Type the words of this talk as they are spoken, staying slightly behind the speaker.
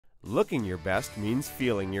Looking your best means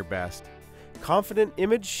feeling your best. Confident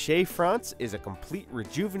Image Chez France is a complete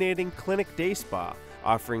rejuvenating clinic day spa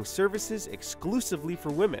offering services exclusively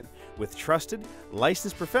for women with trusted,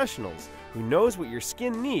 licensed professionals who knows what your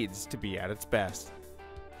skin needs to be at its best.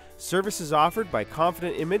 Services offered by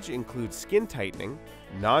Confident Image include skin tightening,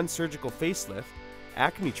 non-surgical facelift,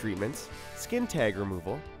 acne treatments, skin tag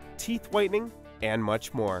removal, teeth whitening, and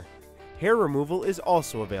much more. Hair removal is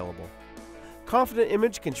also available. Confident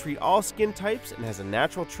Image can treat all skin types and has a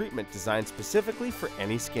natural treatment designed specifically for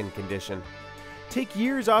any skin condition. Take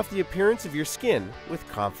years off the appearance of your skin with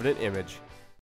Confident Image.